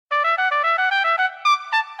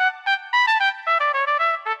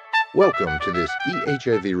Welcome to this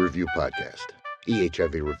EHIV Review podcast.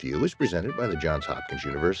 EHIV Review is presented by the Johns Hopkins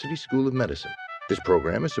University School of Medicine. This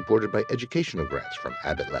program is supported by educational grants from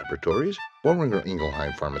Abbott Laboratories, Boehringer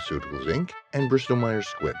Ingelheim Pharmaceuticals, Inc., and Bristol-Myers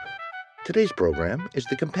Squibb. Today's program is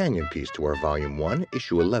the companion piece to our Volume 1,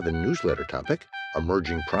 Issue 11 newsletter topic,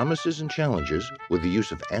 Emerging Promises and Challenges with the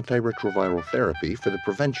Use of Antiretroviral Therapy for the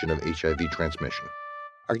Prevention of HIV Transmission.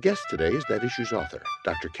 Our guest today is that issue's author,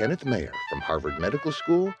 Dr. Kenneth Mayer from Harvard Medical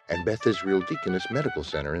School and Beth Israel Deaconess Medical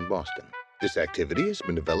Center in Boston. This activity has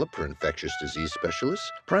been developed for infectious disease specialists,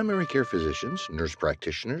 primary care physicians, nurse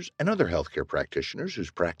practitioners, and other healthcare practitioners whose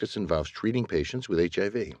practice involves treating patients with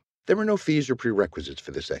HIV. There are no fees or prerequisites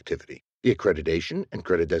for this activity. The accreditation and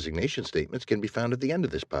credit designation statements can be found at the end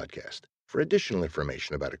of this podcast. For additional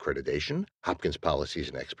information about accreditation, Hopkins policies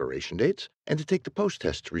and expiration dates, and to take the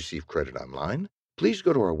post-test to receive credit online, please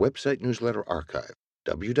go to our website newsletter archive,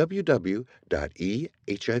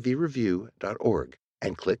 www.ehivreview.org,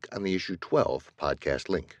 and click on the Issue 12 podcast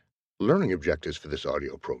link. Learning objectives for this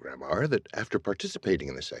audio program are that after participating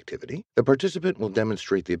in this activity, the participant will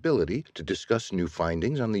demonstrate the ability to discuss new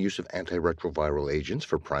findings on the use of antiretroviral agents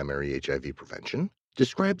for primary HIV prevention,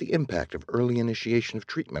 describe the impact of early initiation of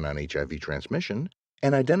treatment on HIV transmission,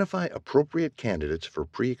 and identify appropriate candidates for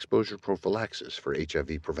pre-exposure prophylaxis for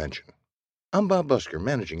HIV prevention. I'm Bob Busker,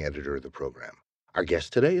 Managing Editor of the program. Our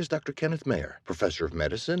guest today is Dr. Kenneth Mayer, Professor of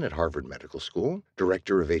Medicine at Harvard Medical School,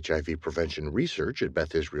 Director of HIV Prevention Research at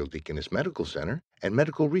Beth Israel Deaconess Medical Center, and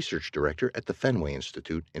Medical Research Director at the Fenway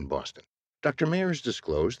Institute in Boston. Dr. Mayer has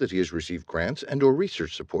disclosed that he has received grants and/or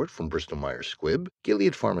research support from Bristol-Myers Squibb,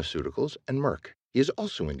 Gilead Pharmaceuticals, and Merck. He has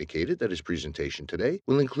also indicated that his presentation today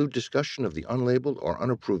will include discussion of the unlabeled or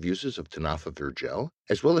unapproved uses of tenofovir gel,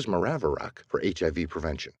 as well as Maravirac for HIV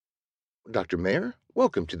prevention. Dr. Mayer,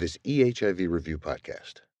 welcome to this EHIV Review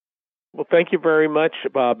podcast. Well, thank you very much,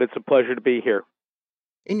 Bob. It's a pleasure to be here.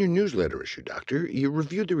 In your newsletter issue, Doctor, you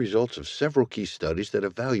reviewed the results of several key studies that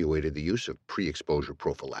evaluated the use of pre-exposure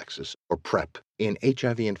prophylaxis, or PrEP, in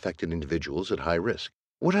HIV-infected individuals at high risk.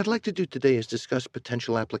 What I'd like to do today is discuss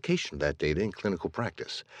potential application of that data in clinical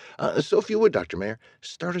practice. So if you would, Dr. Mayer,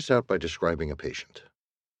 start us out by describing a patient.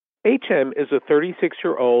 HM is a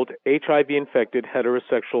 36-year-old HIV-infected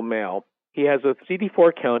heterosexual male. He has a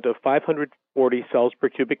CD4 count of 540 cells per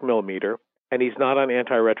cubic millimeter, and he's not on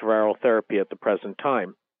antiretroviral therapy at the present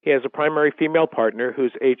time. He has a primary female partner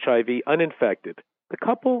who's HIV uninfected. The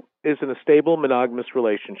couple is in a stable monogamous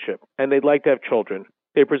relationship, and they'd like to have children.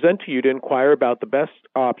 They present to you to inquire about the best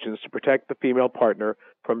options to protect the female partner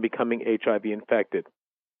from becoming HIV infected.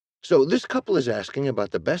 So this couple is asking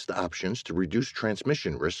about the best options to reduce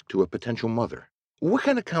transmission risk to a potential mother. What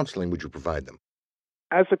kind of counseling would you provide them?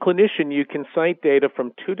 As a clinician, you can cite data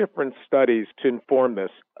from two different studies to inform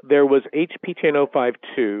this. There was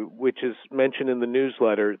HPTN-052, which is mentioned in the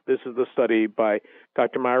newsletter. This is the study by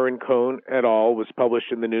Dr. Myron Cohn et al., was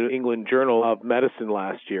published in the New England Journal of Medicine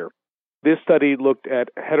last year. This study looked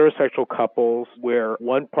at heterosexual couples where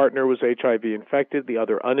one partner was HIV infected, the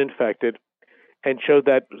other uninfected, and showed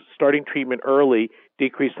that starting treatment early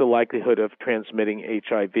decreased the likelihood of transmitting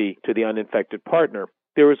HIV to the uninfected partner.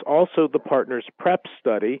 There was also the Partners PrEP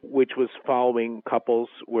study, which was following couples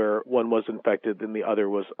where one was infected and the other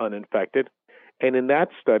was uninfected. And in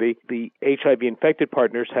that study, the HIV-infected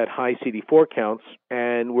partners had high CD4 counts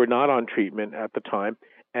and were not on treatment at the time.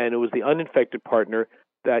 And it was the uninfected partner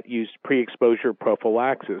that used pre-exposure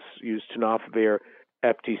prophylaxis, used tenofovir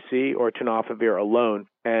FTC or tenofovir alone.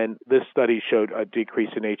 And this study showed a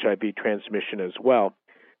decrease in HIV transmission as well.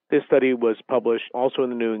 This study was published also in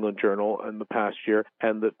the New England Journal in the past year,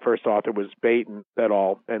 and the first author was Baton et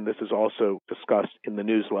al., and this is also discussed in the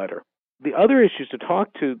newsletter. The other issues to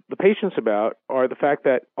talk to the patients about are the fact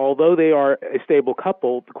that although they are a stable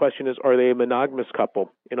couple, the question is, are they a monogamous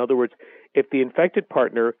couple? In other words, if the infected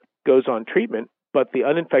partner goes on treatment, but the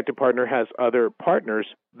uninfected partner has other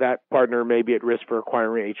partners, that partner may be at risk for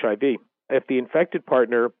acquiring HIV. If the infected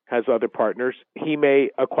partner has other partners, he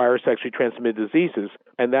may acquire sexually transmitted diseases,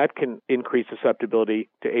 and that can increase susceptibility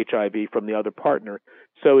to HIV from the other partner.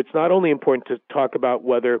 So it's not only important to talk about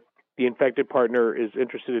whether the infected partner is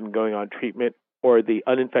interested in going on treatment or the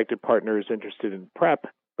uninfected partner is interested in PrEP,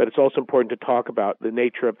 but it's also important to talk about the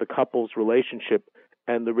nature of the couple's relationship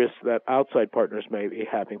and the risks that outside partners may be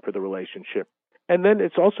having for the relationship. And then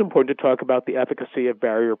it's also important to talk about the efficacy of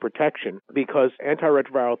barrier protection, because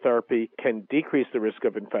antiretroviral therapy can decrease the risk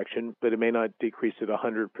of infection, but it may not decrease it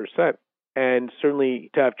 100%. And certainly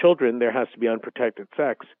to have children, there has to be unprotected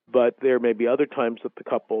sex, but there may be other times that the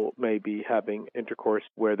couple may be having intercourse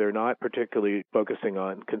where they're not particularly focusing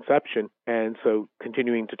on conception. And so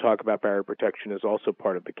continuing to talk about barrier protection is also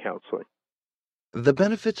part of the counseling. The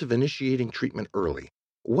benefits of initiating treatment early.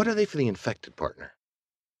 What are they for the infected partner?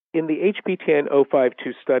 In the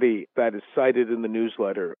HPTN-052 study that is cited in the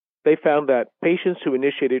newsletter, they found that patients who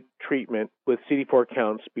initiated treatment with CD4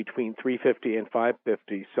 counts between 350 and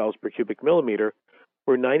 550 cells per cubic millimeter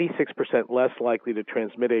were 96% less likely to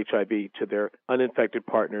transmit HIV to their uninfected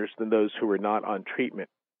partners than those who were not on treatment.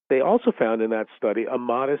 They also found in that study a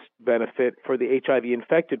modest benefit for the HIV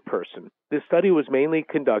infected person. This study was mainly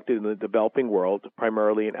conducted in the developing world,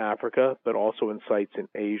 primarily in Africa, but also in sites in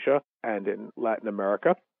Asia and in Latin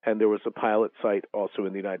America. And there was a pilot site also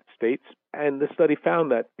in the United States. And the study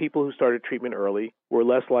found that people who started treatment early were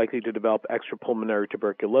less likely to develop extrapulmonary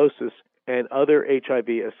tuberculosis and other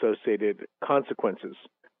HIV-associated consequences.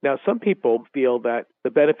 Now, some people feel that the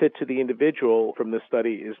benefit to the individual from this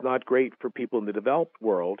study is not great for people in the developed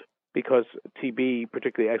world because TB,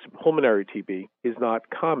 particularly extrapulmonary TB, is not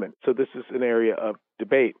common. So this is an area of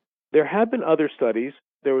debate. There have been other studies.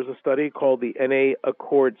 There was a study called the NA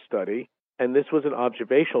Accord study, and this was an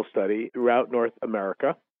observational study throughout North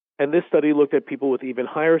America. And this study looked at people with even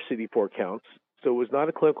higher CD4 counts. So it was not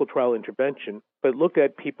a clinical trial intervention, but looked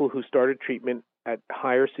at people who started treatment at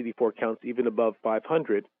higher CD4 counts, even above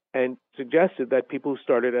 500, and suggested that people who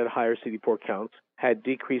started at higher CD4 counts had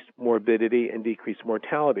decreased morbidity and decreased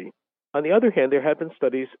mortality. On the other hand, there have been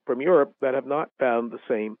studies from Europe that have not found the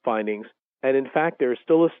same findings. And in fact, there is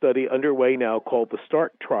still a study underway now called the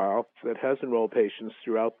START trial that has enrolled patients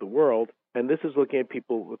throughout the world. And this is looking at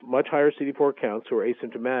people with much higher CD4 counts who are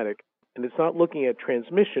asymptomatic. And it's not looking at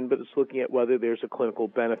transmission, but it's looking at whether there's a clinical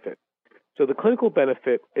benefit. So the clinical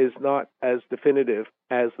benefit is not as definitive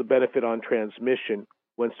as the benefit on transmission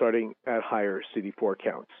when starting at higher CD4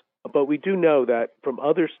 counts. But we do know that from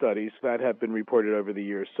other studies that have been reported over the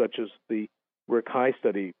years, such as the RICI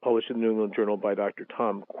study published in the New England Journal by Dr.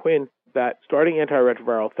 Tom Quinn, that starting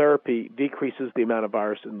antiretroviral therapy decreases the amount of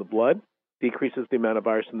virus in the blood, decreases the amount of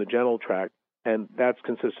virus in the genital tract, and that's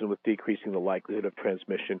consistent with decreasing the likelihood of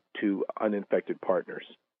transmission to uninfected partners.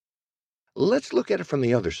 Let's look at it from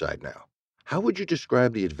the other side now. How would you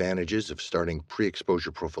describe the advantages of starting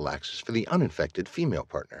pre-exposure prophylaxis for the uninfected female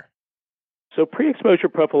partner? So pre-exposure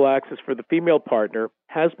prophylaxis for the female partner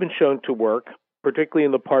has been shown to work, particularly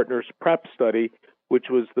in the Partners PrEP study, which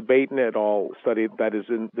was the Baton et al. Study that is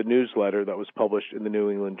in the newsletter that was published in the New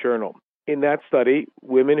England Journal. In that study,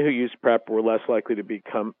 women who used PrEP were less likely to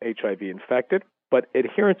become HIV infected, but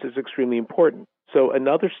adherence is extremely important. So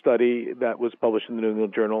another study that was published in the New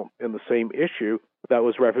England Journal in the same issue that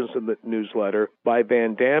was referenced in the newsletter by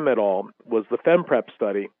Van Dam et al. Was the FemPrep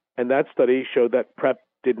study. And that study showed that PrEP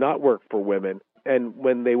did not work for women. And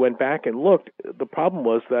when they went back and looked, the problem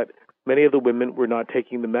was that many of the women were not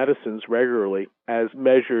taking the medicines regularly as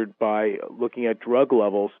measured by looking at drug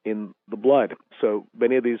levels in the blood. So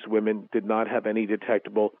many of these women did not have any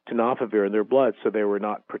detectable tenofovir in their blood, so they were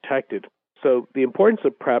not protected. So the importance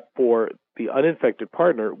of PrEP for the uninfected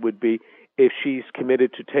partner would be if she's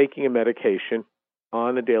committed to taking a medication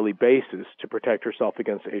on a daily basis to protect herself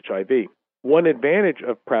against HIV. One advantage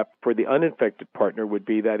of PrEP for the uninfected partner would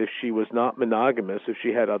be that if she was not monogamous, if she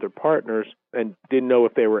had other partners and didn't know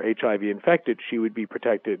if they were HIV infected, she would be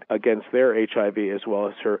protected against their HIV as well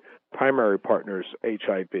as her primary partner's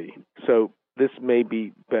HIV. So this may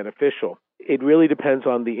be beneficial. It really depends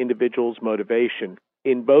on the individual's motivation.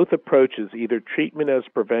 In both approaches, either treatment as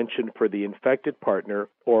prevention for the infected partner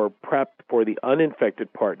or PrEP for the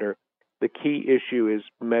uninfected partner, the key issue is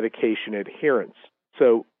medication adherence.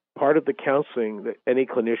 So part of the counseling that any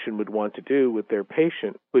clinician would want to do with their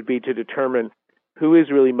patient would be to determine who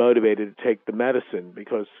is really motivated to take the medicine,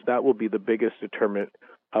 because that will be the biggest determinant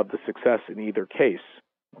of the success in either case.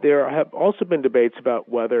 There have also been debates about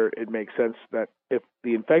whether it makes sense that if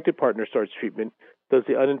the infected partner starts treatment, does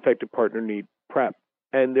the uninfected partner need PrEP?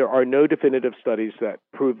 And there are no definitive studies that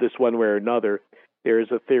prove this one way or another. There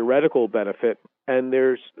is a theoretical benefit, and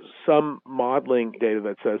there's some modeling data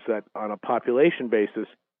that says that on a population basis,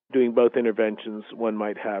 doing both interventions, one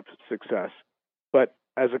might have success. But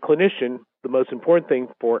as a clinician, the most important thing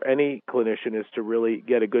for any clinician is to really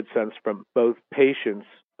get a good sense from both patients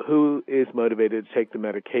who is motivated to take the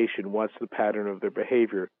medication, what's the pattern of their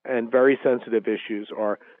behavior. And very sensitive issues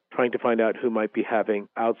are trying to find out who might be having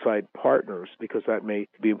outside partners, because that may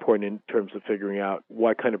be important in terms of figuring out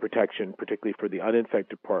what kind of protection, particularly for the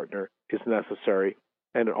uninfected partner, is necessary.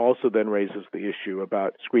 And it also then raises the issue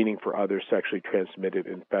about screening for other sexually transmitted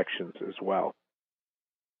infections as well.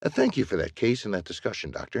 Thank you for that case and that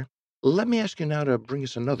discussion, Doctor. Let me ask you now to bring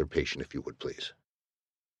us another patient, if you would, please.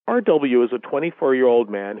 RW is a 24-year-old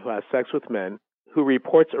man who has sex with men who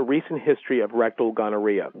reports a recent history of rectal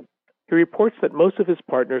gonorrhea. He reports that most of his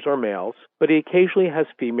partners are males, but he occasionally has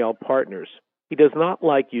female partners. He does not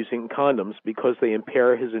like using condoms because they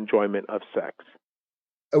impair his enjoyment of sex.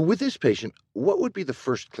 With this patient, what would be the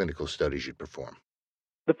first clinical studies you'd perform?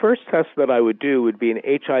 The first test that I would do would be an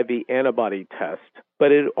HIV antibody test,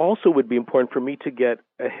 but it also would be important for me to get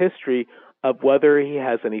a history of whether he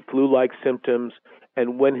has any flu-like symptoms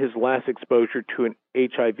and when his last exposure to an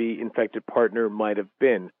HIV-infected partner might have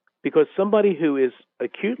been. Because somebody who is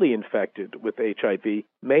acutely infected with HIV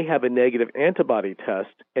may have a negative antibody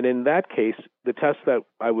test, and in that case, the test that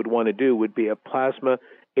I would want to do would be a plasma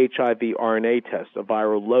HIV RNA test, a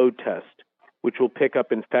viral load test, which will pick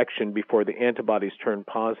up infection before the antibodies turn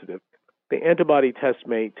positive. The antibody test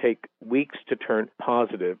may take weeks to turn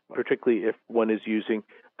positive, particularly if one is using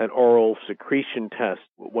an oral secretion test,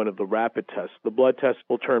 one of the rapid tests. The blood test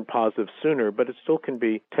will turn positive sooner, but it still can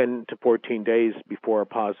be 10 to 14 days before a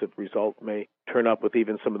positive result may turn up with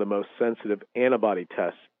even some of the most sensitive antibody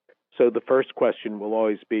tests. So the first question will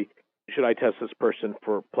always be, should I test this person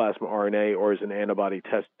for plasma RNA, or is an antibody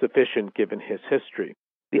test sufficient given his history?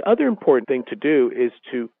 The other important thing to do is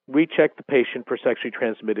to recheck the patient for sexually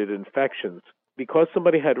transmitted infections. Because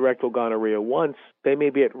somebody had rectal gonorrhea once, they may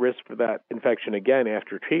be at risk for that infection again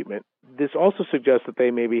after treatment. This also suggests that they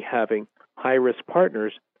may be having high-risk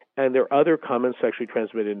partners, and there are other common sexually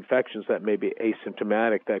transmitted infections that may be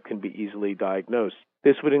asymptomatic that can be easily diagnosed.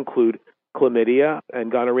 This would include chlamydia, and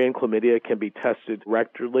gonorrhea and chlamydia can be tested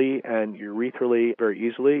rectally and urethral very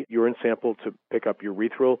easily. Urine sample to pick up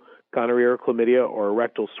urethral gonorrhea or chlamydia, or a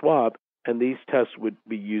rectal swab, and these tests would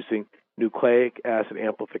be using nucleic acid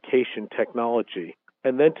amplification technology.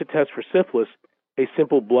 And then to test for syphilis, a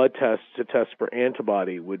simple blood test to test for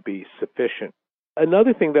antibody would be sufficient.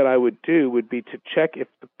 Another thing that I would do would be to check if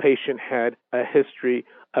the patient had a history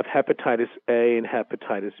of hepatitis A and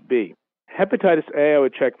hepatitis B. Hepatitis A I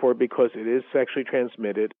would check for because it is sexually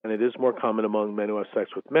transmitted and it is more common among men who have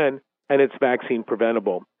sex with men, and it's vaccine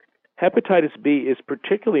preventable. Hepatitis B is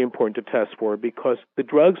particularly important to test for because the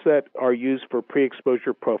drugs that are used for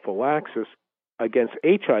pre-exposure prophylaxis against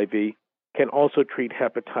HIV can also treat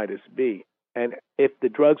hepatitis B. And if the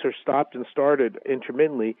drugs are stopped and started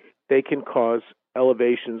intermittently, they can cause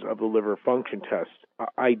elevations of the liver function test.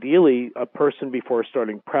 Ideally, a person before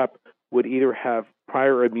starting PrEP would either have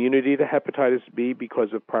prior immunity to hepatitis B because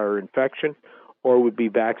of prior infection, or would be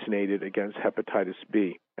vaccinated against hepatitis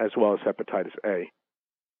B as well as hepatitis A.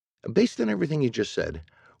 Based on everything you just said,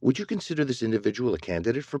 would you consider this individual a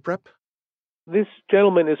candidate for PrEP? This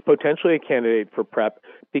gentleman is potentially a candidate for PrEP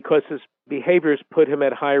because his behaviors put him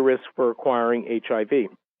at high risk for acquiring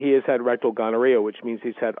HIV. He has had rectal gonorrhea, which means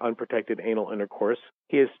he's had unprotected anal intercourse.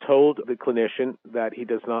 He has told the clinician that he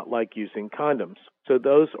does not like using condoms. So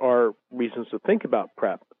those are reasons to think about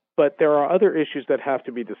PrEP. But there are other issues that have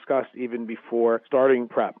to be discussed even before starting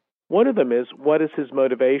PrEP. One of them is, what is his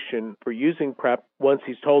motivation for using PrEP once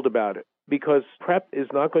he's told about it? Because PrEP is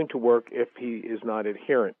not going to work if he is not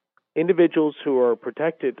adherent. Individuals who are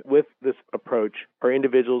protected with this approach are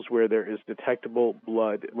individuals where there is detectable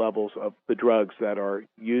blood levels of the drugs that are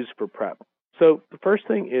used for PrEP. So the first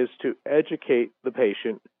thing is to educate the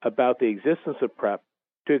patient about the existence of PrEP,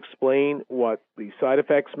 to explain what the side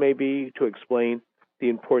effects may be, to explain the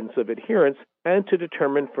importance of adherence, and to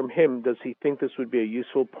determine from him, does he think this would be a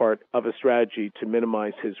useful part of a strategy to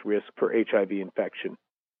minimize his risk for HIV infection.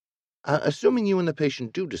 Assuming you and the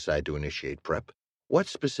patient do decide to initiate PrEP, what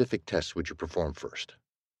specific tests would you perform first?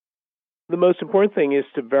 The most important thing is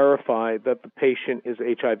to verify that the patient is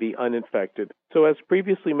HIV uninfected. So as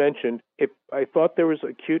previously mentioned, if I thought there was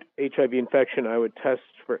acute HIV infection, I would test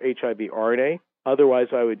for HIV RNA. Otherwise,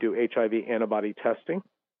 I would do HIV antibody testing.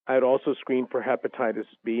 I would also screen for hepatitis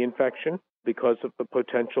B infection because of the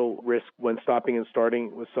potential risk when stopping and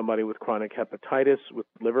starting with somebody with chronic hepatitis with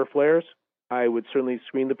liver flares. I would certainly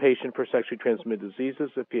screen the patient for sexually transmitted diseases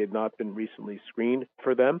if he had not been recently screened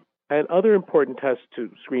for them. And other important tests to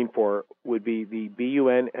screen for would be the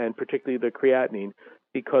BUN and particularly the creatinine,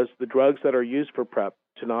 because the drugs that are used for PrEP,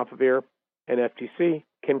 tenofovir and FTC,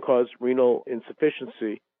 can cause renal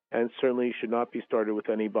insufficiency and certainly should not be started with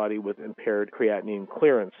anybody with impaired creatinine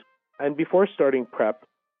clearance. And before starting PrEP,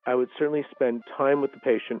 I would certainly spend time with the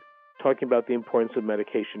patient talking about the importance of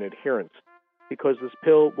medication adherence, because this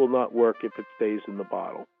pill will not work if it stays in the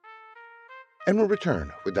bottle. And we'll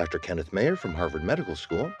return with Dr. Kenneth Mayer from Harvard Medical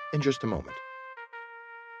School in just a moment.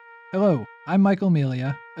 Hello, I'm Michael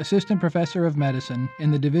Melia, Assistant Professor of Medicine in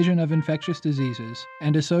the Division of Infectious Diseases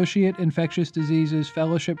and Associate Infectious Diseases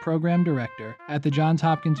Fellowship Program Director at the Johns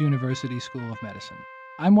Hopkins University School of Medicine.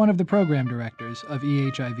 I'm one of the program directors of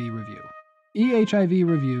EHIV Review. EHIV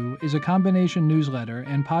Review is a combination newsletter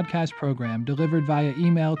and podcast program delivered via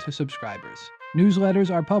email to subscribers. Newsletters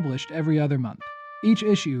are published every other month. Each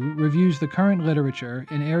issue reviews the current literature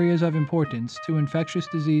in areas of importance to infectious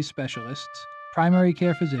disease specialists, primary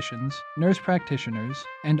care physicians, nurse practitioners,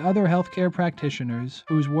 and other healthcare practitioners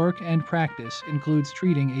whose work and practice includes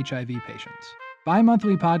treating HIV patients.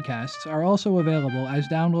 Bi-monthly podcasts are also available as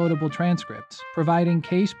downloadable transcripts, providing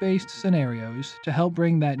case-based scenarios to help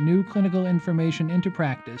bring that new clinical information into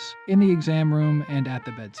practice in the exam room and at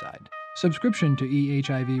the bedside. Subscription to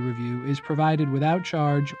EHIV Review is provided without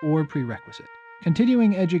charge or prerequisite.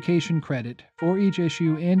 Continuing education credit for each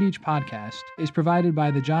issue and each podcast is provided by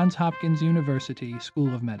the Johns Hopkins University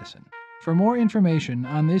School of Medicine. For more information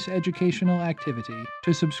on this educational activity,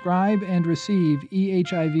 to subscribe and receive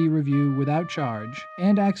EHIV Review without charge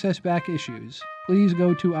and access back issues, please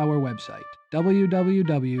go to our website,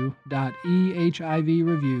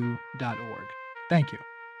 www.ehivreview.org. Thank you.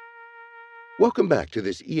 Welcome back to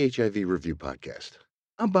this EHIV Review podcast.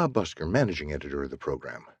 I'm Bob Busker, Managing Editor of the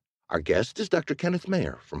program. Our guest is Dr. Kenneth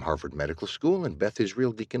Mayer from Harvard Medical School and Beth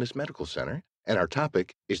Israel Deaconess Medical Center, and our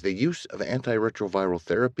topic is the use of antiretroviral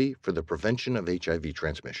therapy for the prevention of HIV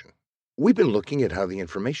transmission. We've been looking at how the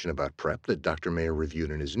information about PrEP that Dr. Mayer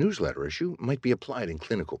reviewed in his newsletter issue might be applied in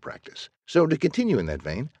clinical practice. So to continue in that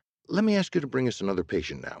vein, let me ask you to bring us another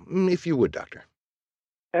patient now, if you would, Doctor.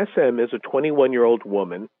 SM is a 21-year-old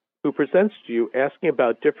woman who presents to you asking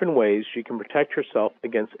about different ways she can protect herself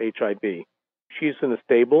against HIV. She's in a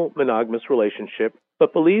stable, monogamous relationship,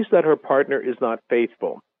 but believes that her partner is not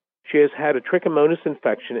faithful. She has had a trichomonas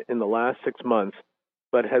infection in the last 6 months,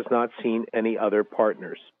 but has not seen any other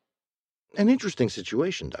partners. An interesting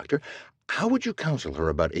situation, Doctor. How would you counsel her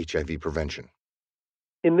about HIV prevention?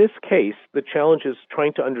 In this case, the challenge is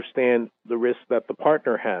trying to understand the risk that the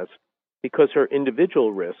partner has, because her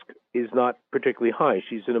individual risk is not particularly high.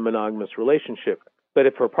 She's in a monogamous relationship. But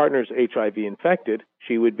if her partner is HIV infected,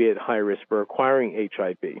 she would be at high risk for acquiring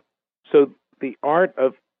HIV. So the art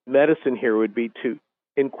of medicine here would be to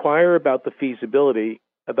inquire about the feasibility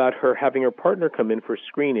about her having her partner come in for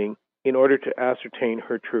screening in order to ascertain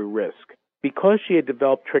her true risk. Because she had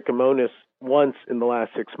developed trichomonas once in the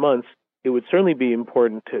last 6 months, it would certainly be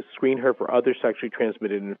important to screen her for other sexually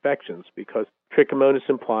transmitted infections, because trichomonas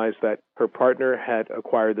implies that her partner had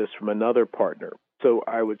acquired this from another partner. So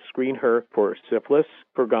I would screen her for syphilis,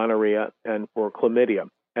 for gonorrhea, and for chlamydia.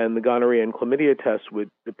 And the gonorrhea and chlamydia tests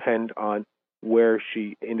would depend on where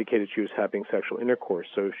she indicated she was having sexual intercourse.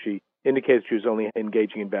 So if she indicated she was only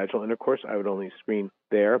engaging in vaginal intercourse, I would only screen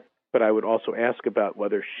there. But I would also ask about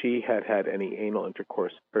whether she had had any anal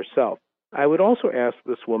intercourse herself. I would also ask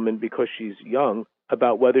this woman, because she's young,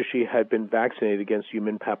 about whether she had been vaccinated against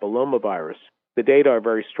human papillomavirus. The data are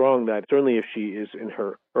very strong that certainly if she is in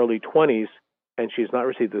her early 20s and she has not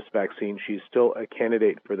received this vaccine, she's still a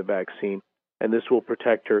candidate for the vaccine, and this will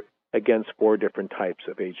protect her against 4 different types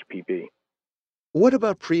of HPV. What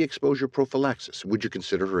about pre-exposure prophylaxis? Would you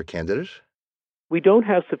consider her a candidate? We don't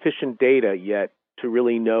have sufficient data yet to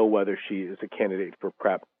really know whether she is a candidate for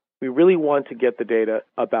PrEP. We really want to get the data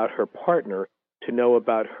about her partner to know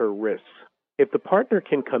about her risks. If the partner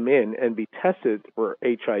can come in and be tested for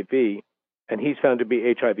HIV, and he's found to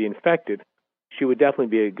be HIV infected, she would definitely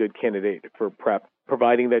be a good candidate for PrEP,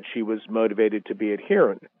 providing that she was motivated to be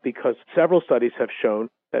adherent, because several studies have shown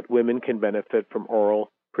that women can benefit from oral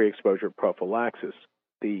pre-exposure prophylaxis.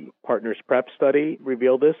 The Partners PrEP study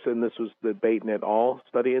revealed this, and this was the Baton et al.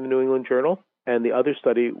 Study in the New England Journal. And the other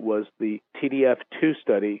study was the TDF2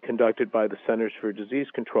 study conducted by the Centers for Disease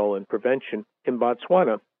Control and Prevention in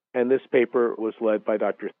Botswana. And this paper was led by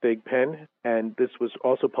Dr. Thigpen, and this was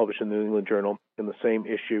also published in the New England Journal in the same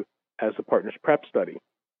issue as the Partners PrEP study.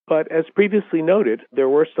 But as previously noted, there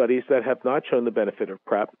were studies that have not shown the benefit of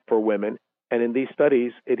PrEP for women, and in these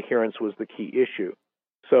studies, adherence was the key issue.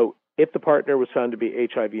 So if the partner was found to be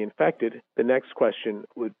HIV infected, the next question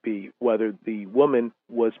would be whether the woman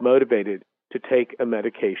was motivated to take a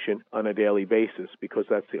medication on a daily basis, because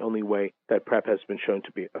that's the only way that PrEP has been shown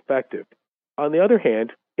to be effective. On the other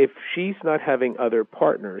hand, if she's not having other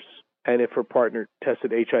partners, and if her partner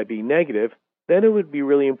tested HIV negative, then it would be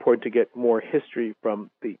really important to get more history from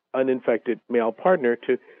the uninfected male partner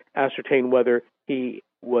to ascertain whether he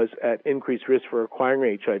was at increased risk for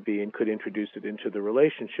acquiring HIV and could introduce it into the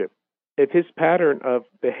relationship. If his pattern of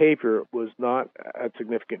behavior was not at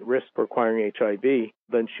significant risk for acquiring HIV,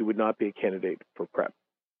 then she would not be a candidate for PrEP.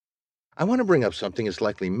 I want to bring up something that's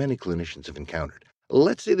likely many clinicians have encountered.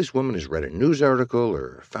 Let's say this woman has read a news article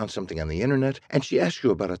or found something on the internet, and she asks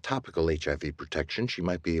you about a topical HIV protection she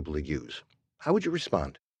might be able to use. How would you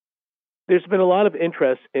respond? There's been a lot of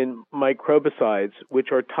interest in microbicides, which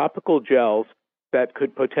are topical gels that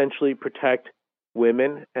could potentially protect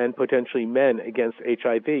women and potentially men against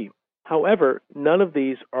HIV. However, none of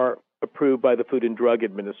these are approved by the Food and Drug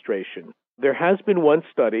Administration. There has been one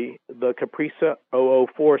study, the Caprisa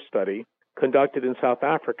 004 study, conducted in South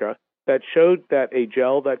Africa, that showed that a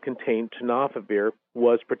gel that contained tenofovir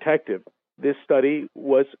was protective. This study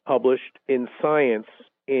was published in Science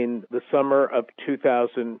in the summer of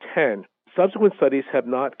 2010. Subsequent studies have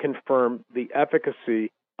not confirmed the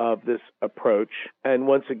efficacy of this approach, and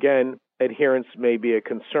once again, adherence may be a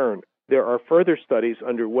concern. There are further studies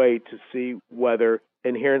underway to see whether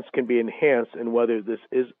adherence can be enhanced and whether this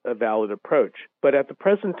is a valid approach. But at the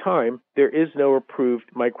present time, there is no approved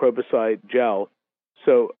microbicide gel,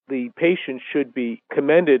 so the patient should be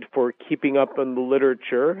commended for keeping up on the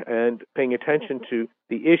literature and paying attention to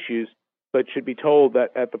the issues, but should be told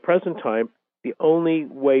that at the present time, the only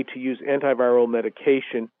way to use antiviral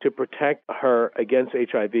medication to protect her against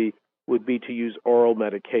HIV would be to use oral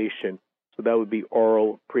medication. So that would be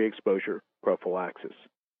oral pre-exposure prophylaxis.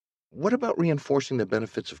 What about reinforcing the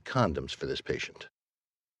benefits of condoms for this patient?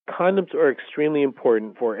 Condoms are extremely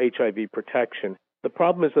important for HIV protection. The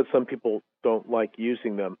problem is that some people don't like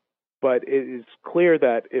using them, but it is clear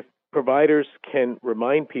that if providers can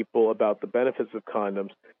remind people about the benefits of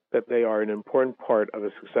condoms, that they are an important part of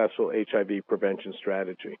a successful HIV prevention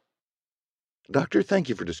strategy. Doctor, thank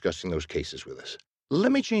you for discussing those cases with us.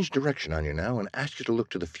 Let me change direction on you now and ask you to look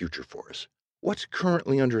to the future for us. What's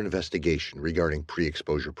currently under investigation regarding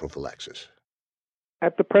pre-exposure prophylaxis?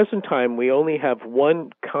 At the present time, we only have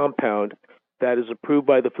one compound that is approved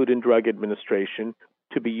by the Food and Drug Administration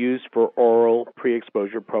to be used for oral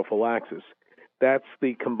pre-exposure prophylaxis. That's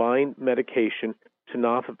the combined medication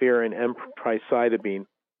tenofovir and emtricitabine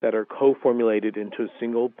that are co-formulated into a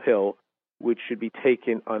single pill, which should be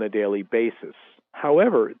taken on a daily basis.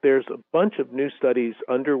 However, there's a bunch of new studies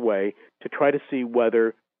underway to try to see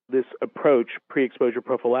whether this approach, pre-exposure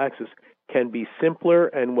prophylaxis, can be simpler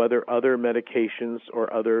and whether other medications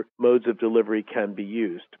or other modes of delivery can be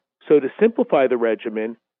used. So to simplify the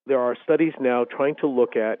regimen, there are studies now trying to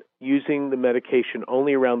look at using the medication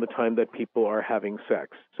only around the time that people are having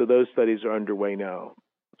sex. So those studies are underway now.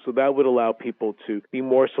 So that would allow people to be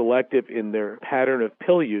more selective in their pattern of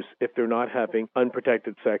pill use if they're not having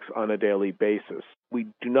unprotected sex on a daily basis. We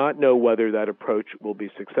do not know whether that approach will be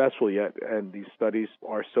successful yet, and these studies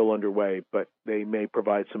are still underway, but they may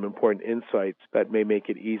provide some important insights that may make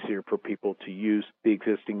it easier for people to use the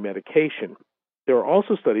existing medication. There are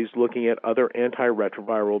also studies looking at other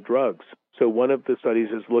antiretroviral drugs. So one of the studies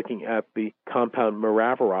is looking at the compound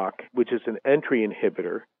maraviroc, which is an entry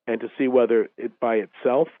inhibitor, and to see whether it by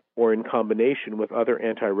itself or in combination with other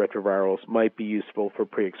antiretrovirals might be useful for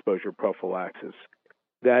pre-exposure prophylaxis.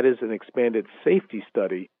 That is an expanded safety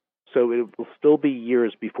study, so it will still be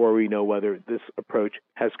years before we know whether this approach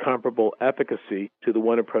has comparable efficacy to the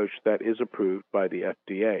one approach that is approved by the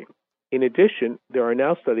FDA. In addition, there are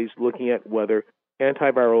now studies looking at whether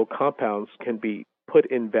antiviral compounds can be put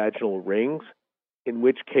in vaginal rings, in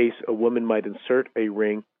which case a woman might insert a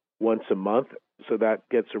ring once a month, so that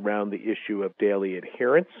gets around the issue of daily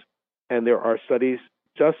adherence. And there are studies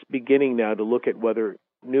just beginning now to look at whether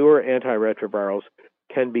newer antiretrovirals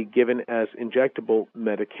can be given as injectable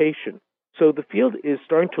medication. So the field is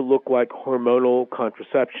starting to look like hormonal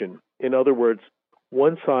contraception. In other words,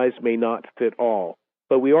 one size may not fit all.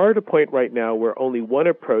 But we are at a point right now where only one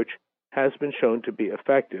approach has been shown to be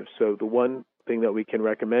effective. So the one thing that we can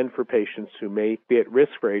recommend for patients who may be at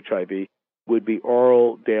risk for HIV would be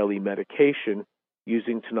oral daily medication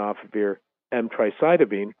using tenofovir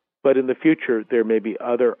emtricitabine. But in the future, there may be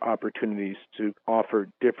other opportunities to offer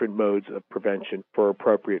different modes of prevention for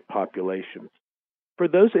appropriate populations. For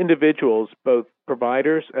those individuals, both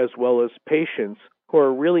providers as well as patients, who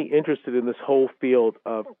are really interested in this whole field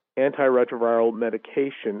of antiretroviral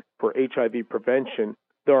medication for HIV prevention,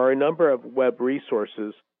 there are a number of web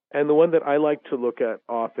resources, and the one that I like to look at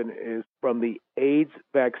often is from the AIDS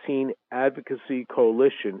Vaccine Advocacy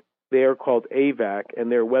Coalition. They are called AVAC, and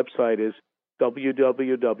their website is www.avac.org.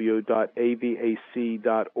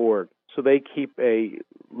 So they keep a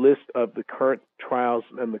list of the current trials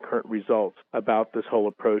and the current results about this whole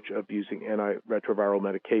approach of using antiretroviral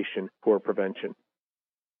medication for prevention.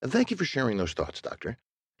 Thank you for sharing those thoughts, Doctor.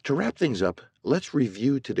 To wrap things up, let's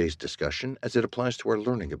review today's discussion as it applies to our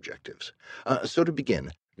learning objectives. So to begin,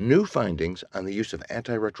 new findings on the use of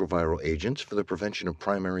antiretroviral agents for the prevention of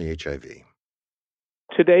primary HIV.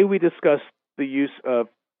 Today we discussed the use of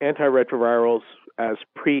antiretrovirals as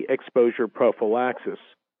pre-exposure prophylaxis.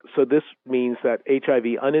 So this means that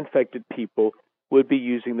HIV uninfected people would be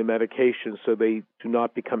using the medication so they do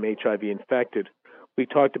not become HIV infected. We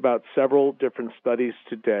talked about several different studies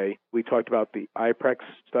today. We talked about the IPREX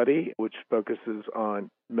study, which focuses on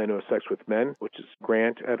men who have sex with men, which is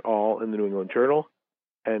Grant et al. In the New England Journal.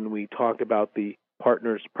 And we talked about the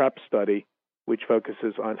Partners PrEP study, which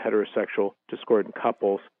focuses on heterosexual discordant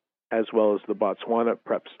couples, as well as the Botswana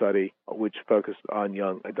PrEP study, which focused on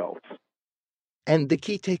young adults. And the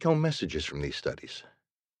key take-home messages from these studies.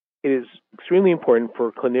 It is extremely important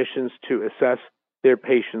for clinicians to assess their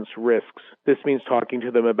patients' risks. This means talking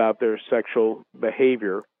to them about their sexual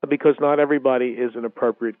behavior, because not everybody is an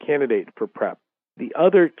appropriate candidate for PrEP. The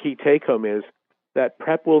other key take-home is that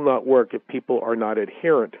PrEP will not work if people are not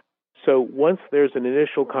adherent. So once there's an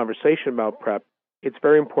initial conversation about PrEP, it's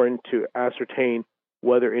very important to ascertain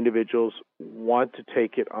whether individuals want to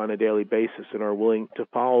take it on a daily basis and are willing to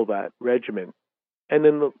follow that regimen. And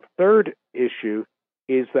then the third issue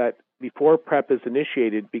is that before PrEP is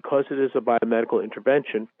initiated, because it is a biomedical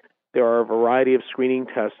intervention, there are a variety of screening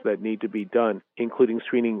tests that need to be done, including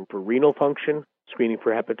screening for renal function, screening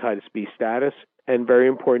for hepatitis B status, and very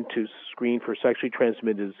important to screen for sexually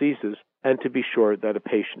transmitted diseases and to be sure that a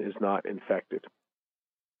patient is not infected.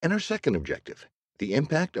 And our second objective, the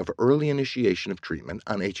impact of early initiation of treatment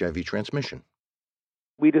on HIV transmission.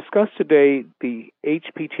 We discussed today the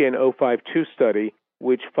HPTN-052 study,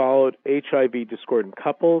 which followed HIV discordant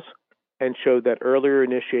couples and showed that earlier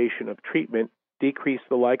initiation of treatment decreased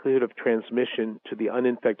the likelihood of transmission to the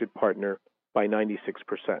uninfected partner by 96%.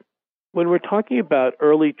 When we're talking about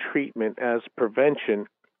early treatment as prevention,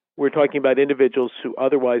 we're talking about individuals who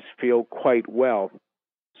otherwise feel quite well.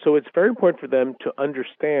 So it's very important for them to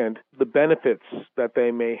understand the benefits that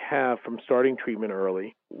they may have from starting treatment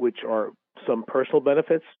early, which are some personal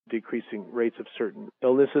benefits, decreasing rates of certain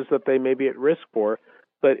illnesses that they may be at risk for,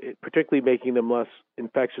 but particularly making them less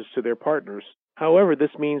infectious to their partners. However,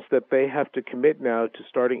 this means that they have to commit now to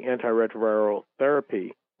starting antiretroviral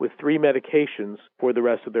therapy with 3 medications for the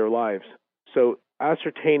rest of their lives. So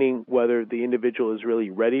ascertaining whether the individual is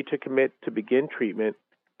really ready to commit to begin treatment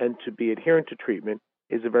and to be adherent to treatment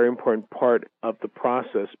is a very important part of the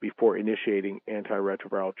process before initiating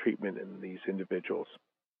antiretroviral treatment in these individuals.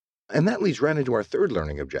 And that leads right into our third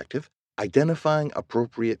learning objective, identifying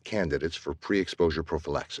appropriate candidates for pre-exposure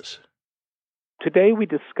prophylaxis. Today we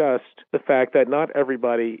discussed the fact that not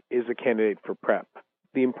everybody is a candidate for PrEP.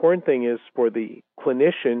 The important thing is for the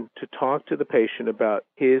clinician to talk to the patient about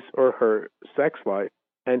his or her sex life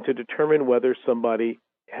and to determine whether somebody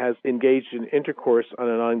has engaged in intercourse on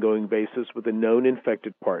an ongoing basis with a known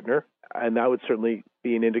infected partner, and that would certainly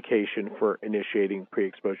be an indication for initiating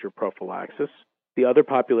pre-exposure prophylaxis. The other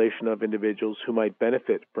population of individuals who might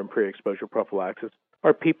benefit from pre-exposure prophylaxis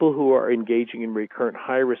are people who are engaging in recurrent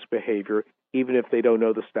high-risk behavior, even if they don't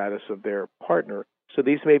know the status of their partner. So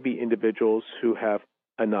these may be individuals who have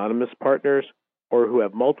anonymous partners or who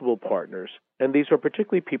have multiple partners, and these are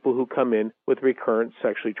particularly people who come in with recurrent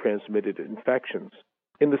sexually transmitted infections.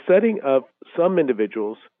 In the setting of some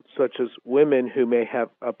individuals, such as women who may have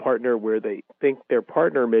a partner where they think their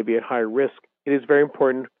partner may be at high risk, it is very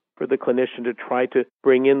important for the clinician to try to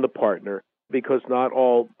bring in the partner because not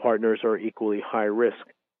all partners are equally high risk.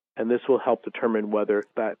 And this will help determine whether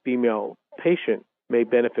that female patient may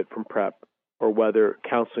benefit from PrEP or whether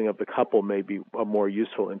counseling of the couple may be a more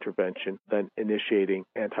useful intervention than initiating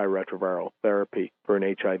antiretroviral therapy for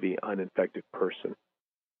an HIV uninfected person.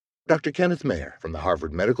 Dr. Kenneth Mayer from the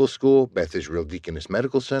Harvard Medical School, Beth Israel Deaconess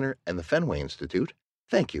Medical Center, and the Fenway Institute,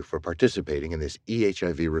 thank you for participating in this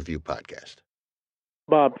EHIV Review podcast.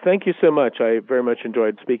 Bob, thank you so much. I very much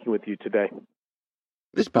enjoyed speaking with you today.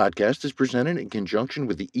 This podcast is presented in conjunction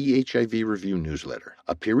with the EHIV Review newsletter,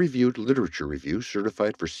 a peer-reviewed literature review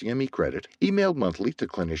certified for CME credit, emailed monthly to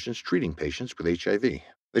clinicians treating patients with HIV.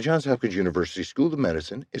 The Johns Hopkins University School of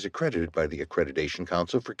Medicine is accredited by the Accreditation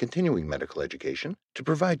Council for Continuing Medical Education to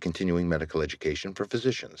provide continuing medical education for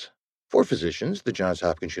physicians. For physicians, the Johns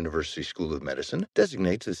Hopkins University School of Medicine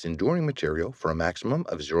designates this enduring material for a maximum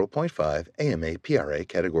of 0.5 AMA PRA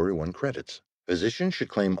Category 1 credits. Physicians should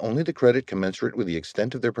claim only the credit commensurate with the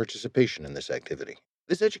extent of their participation in this activity.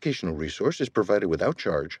 This educational resource is provided without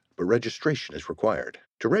charge, but registration is required.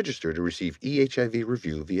 To register to receive EHIV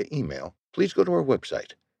Review via email, please go to our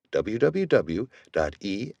website,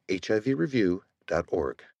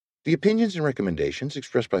 www.ehivreview.org. The opinions and recommendations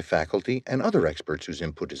expressed by faculty and other experts whose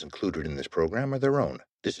input is included in this program are their own.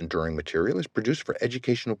 This enduring material is produced for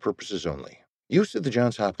educational purposes only. Use of the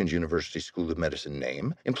Johns Hopkins University School of Medicine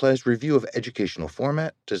name implies review of educational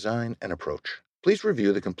format, design, and approach. Please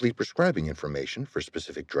review the complete prescribing information for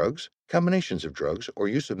specific drugs, combinations of drugs, or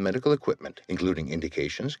use of medical equipment, including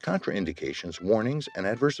indications, contraindications, warnings, and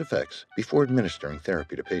adverse effects, before administering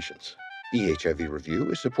therapy to patients. eHIV Review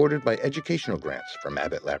is supported by educational grants from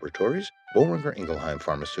Abbott Laboratories, Boehringer Ingelheim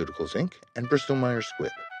Pharmaceuticals, Inc., and Bristol Myers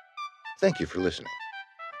Squibb. Thank you for listening.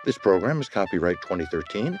 This program is copyright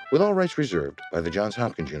 2013, with all rights reserved by the Johns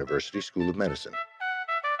Hopkins University School of Medicine.